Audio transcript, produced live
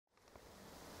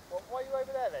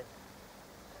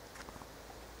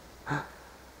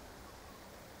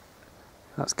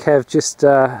That's Kev just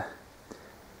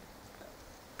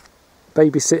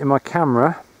babysitting my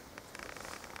camera.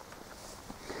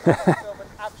 Film an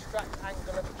abstract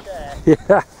angle of a chair.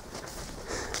 Yeah.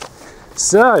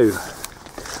 So,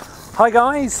 hi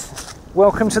guys,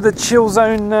 welcome to the Chill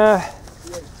Zone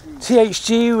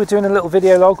THG. We're doing a little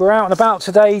video log. We're out and about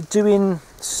today doing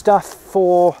stuff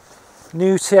for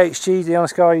new THG, the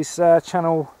Honest Guys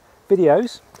channel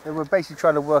videos. And we're basically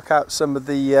trying to work out some of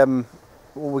the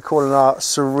what we're calling our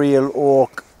surreal or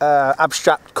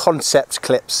abstract concept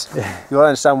clips. You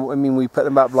understand what I mean? We put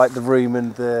them up like the room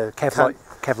and the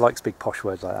Kev likes big posh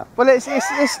words like that. Well, it's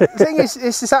the thing is,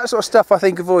 it's that sort of stuff I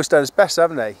think have always done its best,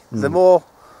 haven't they? The more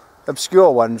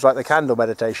obscure ones, like the candle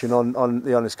meditation on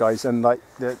the Honest Guys, and like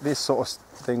this sort of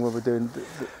thing where we're doing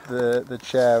the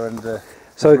chair and the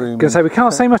so room. Gonna say we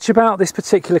can't say much about this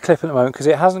particular clip at the moment because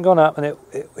it hasn't gone up, and it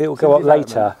will go up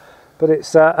later. But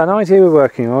it's an idea we're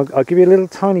working on. I'll give you a little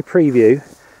tiny preview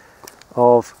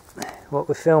of what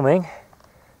we're filming.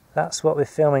 That's what we're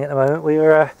filming at the moment.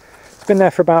 It's been there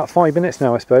for about 5 minutes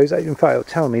now, I suppose. In fact, it'll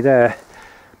tell me there.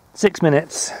 6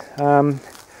 minutes.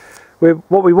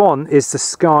 What we want is the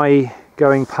sky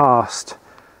going past,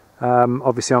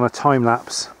 obviously on a time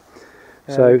lapse.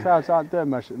 Yeah, so the clouds aren't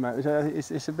doing much at the moment.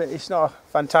 It's not a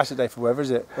fantastic day for weather, is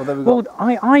it? Well,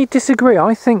 I disagree.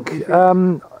 I think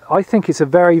it's a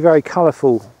very, very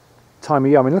colourful time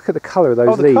of year. I mean, look at the colour of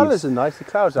those leaves. The colours are nice. The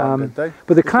clouds aren't good though.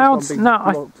 But the clouds,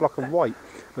 block of white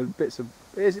with bits of.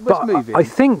 It's moving. I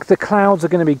think the clouds are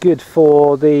going to be good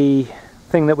for the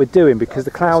thing that we're doing because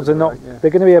the clouds are not. Right, yeah.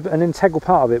 They're going to be an integral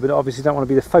part of it, but obviously don't want to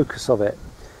be the focus of it.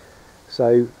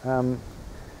 So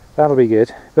that'll be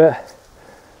good. But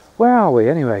where are we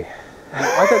anyway?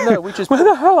 I don't know. We just where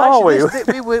the hell are we?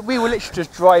 We were literally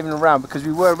just driving around because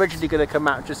we were originally going to come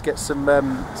out and just get some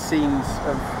scenes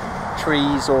of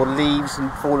trees or leaves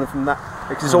and falling from that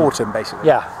because it's autumn basically.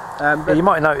 Yeah. But you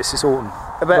might notice it's autumn.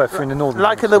 But in the northern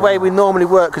like in the way we normally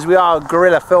work, because we are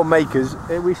guerrilla filmmakers,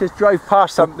 we just drove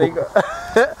past something.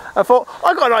 I thought,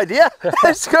 I got an idea.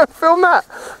 Let's go film that.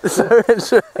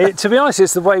 To be honest,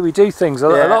 it's the way we do things. A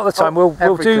lot of the time, we'll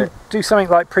do something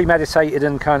like premeditated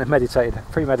and kind of meditated.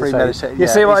 Premeditated. You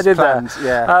see what I did plans,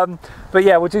 there? Yeah. But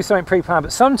yeah, we'll do something pre-planned.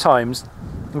 But sometimes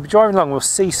we'll be driving along, we'll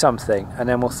see something, and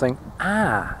then we'll think,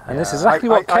 and this is exactly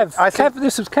what Kev.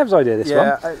 This was Kev's idea. This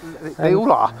one. They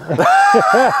all are.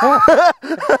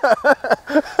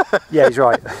 Yeah, he's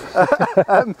right.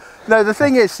 No, the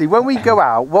thing is, see, when we go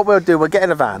out, what we'll do, we'll get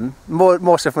in a van,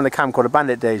 more stuff from the camcorder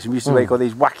bandit days, and we used to make all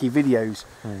these wacky videos,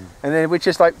 and then we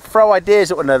just like throw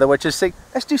ideas at one another. We're just think,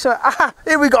 let's do something.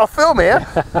 Here we got a film here.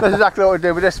 That's exactly what we're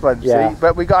doing with this one. Yeah. See,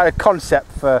 but we got a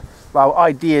concept for. Well,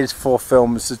 ideas for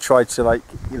films to try to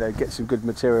get some good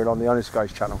material on the Honest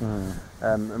Guys channel,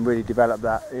 and really develop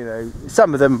that.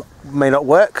 Some of them may not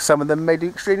work, some of them may do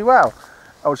extremely well.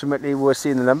 Ultimately, we're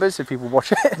seeing the numbers if people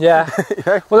watch it. Yeah.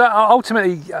 Well,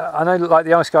 ultimately, I know like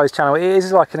the Honest Guys channel, it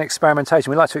is like an experimentation.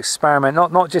 We like to experiment,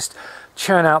 not just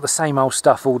churn out the same old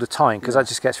stuff all the time because that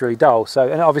just gets really dull. So,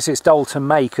 and obviously, it's dull to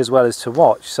make as well as to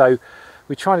watch. So,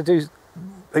 we try to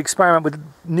experiment with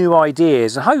new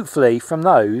ideas, and hopefully from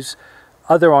those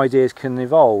other ideas can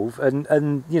evolve,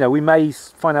 and we may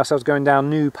find ourselves going down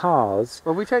new paths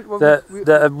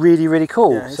that are really, really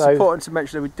cool. Yeah, it's important to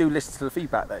mention that we do listen to the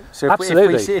feedback though. So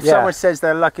if someone says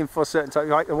they're looking for certain type,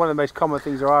 like one of the most common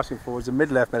things they're asking for is a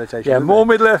mid-earth meditation. Yeah, more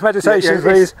mid-earth meditations,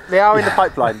 please. They are in the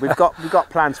pipeline. We've got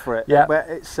plans for it. Yeah. Where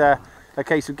it's a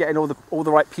case of getting all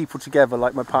the right people together,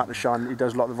 like my partner Sean, who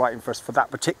does a lot of the writing for us for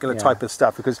that particular type of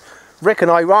stuff, because Rick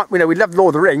and I, we love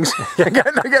Lord of the Rings. Don't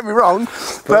get me wrong,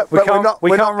 but we're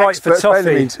not write for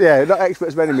toffee. Yeah, not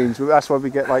experts by any means. That's why we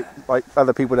get like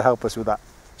other people to help us with that.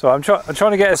 So I'm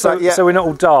trying to get us so we're not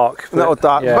all dark. Not all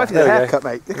dark. Yeah, We've both got a haircut,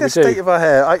 mate. Look at the state of our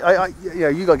hair.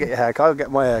 You got to get your haircut. I'll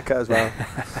get my haircut as well.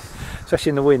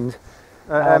 Especially in the wind.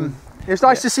 It's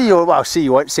nice to see you. Well, see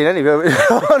you. I haven't seen any of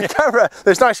it on camera.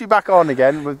 It's nice to be back on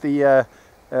again with the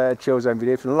Chill Zone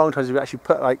video. For a long time, we've actually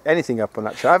put like anything up on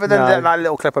that show, other than that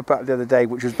little clip I put up the other day,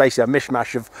 which was basically a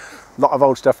mishmash of a lot of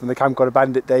old stuff from the camcorder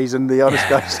bandit days and the Honest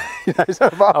Guys.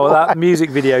 That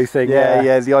music video thing.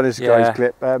 Yeah, the Honest Guys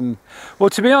clip. Well,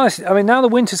 to be honest, I mean, now the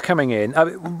winter's coming in.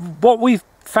 What we've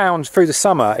found through the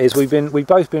summer is we've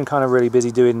both been kind of really busy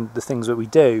doing the things that we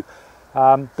do.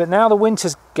 But now the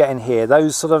winter's getting here,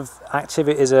 those sort of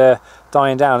activities are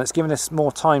dying down. It's given us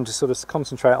more time to sort of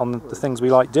concentrate on the things we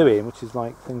like doing, which is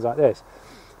like things like this.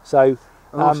 So,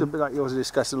 and also, like you also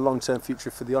discussed the long-term future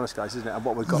for the Honest Guys, isn't it? And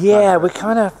what we've got. Yeah, we're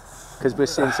kind of, because we're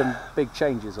seeing some big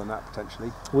changes on that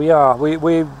potentially. We are.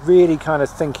 We're really kind of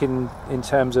thinking in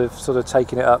terms of sort of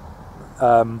taking it up,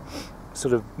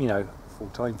 sort of full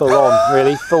time. Full on,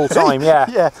 really, full time, yeah.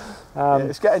 Yeah.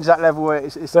 It's getting to that level where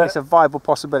it's a viable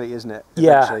possibility, isn't it?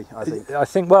 Yeah, I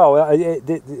think. Well,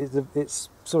 it's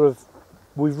sort of,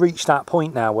 we've reached that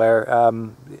point now where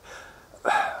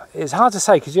it's hard to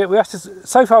say, because we have to.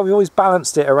 So far, we've always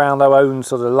balanced it around our own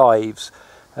sort of lives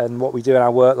and what we do in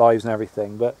our work lives and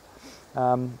everything. But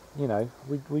you know,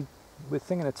 we're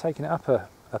thinking of taking it up a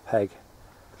peg.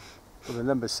 Well, the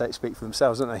numbers speak for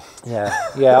themselves, don't they? Yeah,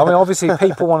 yeah. I mean, obviously,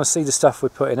 people want to see the stuff we're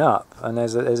putting up, and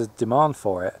there's a demand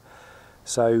for it.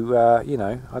 So you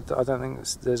know, I don't think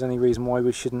there's any reason why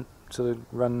we shouldn't sort of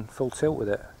run full tilt with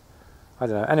it. I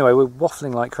don't know. Anyway, we're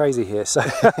waffling like crazy here. So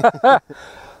right.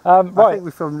 I think we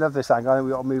filmed enough this angle. I think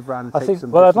we've got to move around and take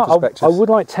some perspectives. I would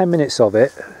like 10 minutes of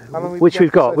it, which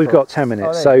we've got. We've got 10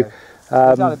 minutes. So.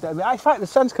 In fact, the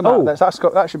sun's come out.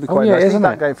 That should be quite nice. Leave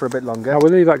that going for a bit longer.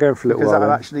 We'll leave that going for a little while.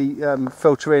 Because that'll actually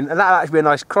filter in, and that'll actually be a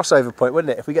nice crossover point,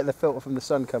 wouldn't it? If we get the filter from the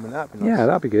sun coming, that'd be nice. Yeah,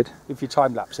 that'd be good. If you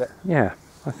time lapse it. Yeah,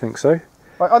 I think so.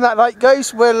 Right, on that note,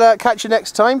 guys, we'll catch you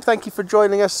next time. Thank you for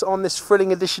joining us on this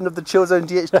thrilling edition of the Chill Zone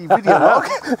DHD video log.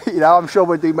 You know, I'm sure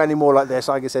we'll do many more like this.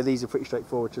 Like I said, these are pretty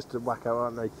straightforward, just to whack out,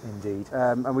 aren't they? Indeed.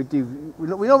 And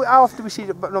we know how often we see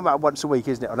it, but no matter once a week,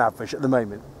 isn't it, on average at the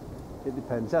moment? It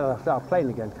depends. Our plane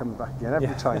again, coming back again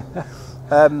every time.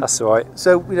 That's all right.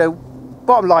 So, you know,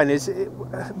 bottom line is,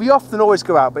 we often always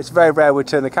go out, but it's very rare we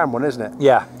turn the camera on, isn't it?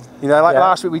 Yeah. You know, like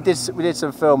last week we did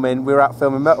some filming. We were out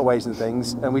filming motorways and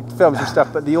things, and we filmed some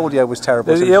stuff, but the audio was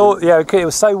terrible. Yeah, it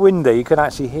was so windy you couldn't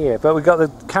actually hear. But we got the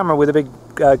camera with a big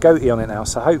goatee on it now,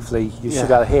 so hopefully you should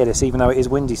be able to hear this, even though it is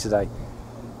windy today.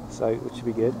 So, which should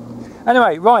be good.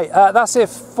 Anyway, right, that's it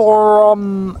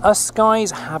from us, guys.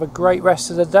 Have a great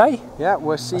rest of the day. Yeah,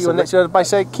 we'll see you on next video. By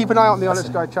saying, keep an eye on the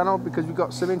Honest Guy channel, because we've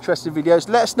got some interesting videos.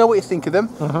 Let us know what you think of them.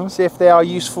 See if they are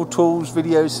useful tools,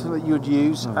 videos that you would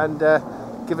use, and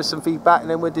give us some feedback, and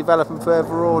then we'll develop them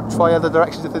further or try other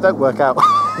directions if they don't work out.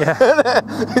 Yeah.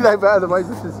 You know, but otherwise,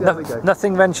 let's just see how they go.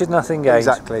 Nothing ventured, nothing gained.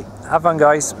 Exactly. Have fun,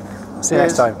 guys. See you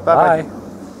next time. Bye. Bye.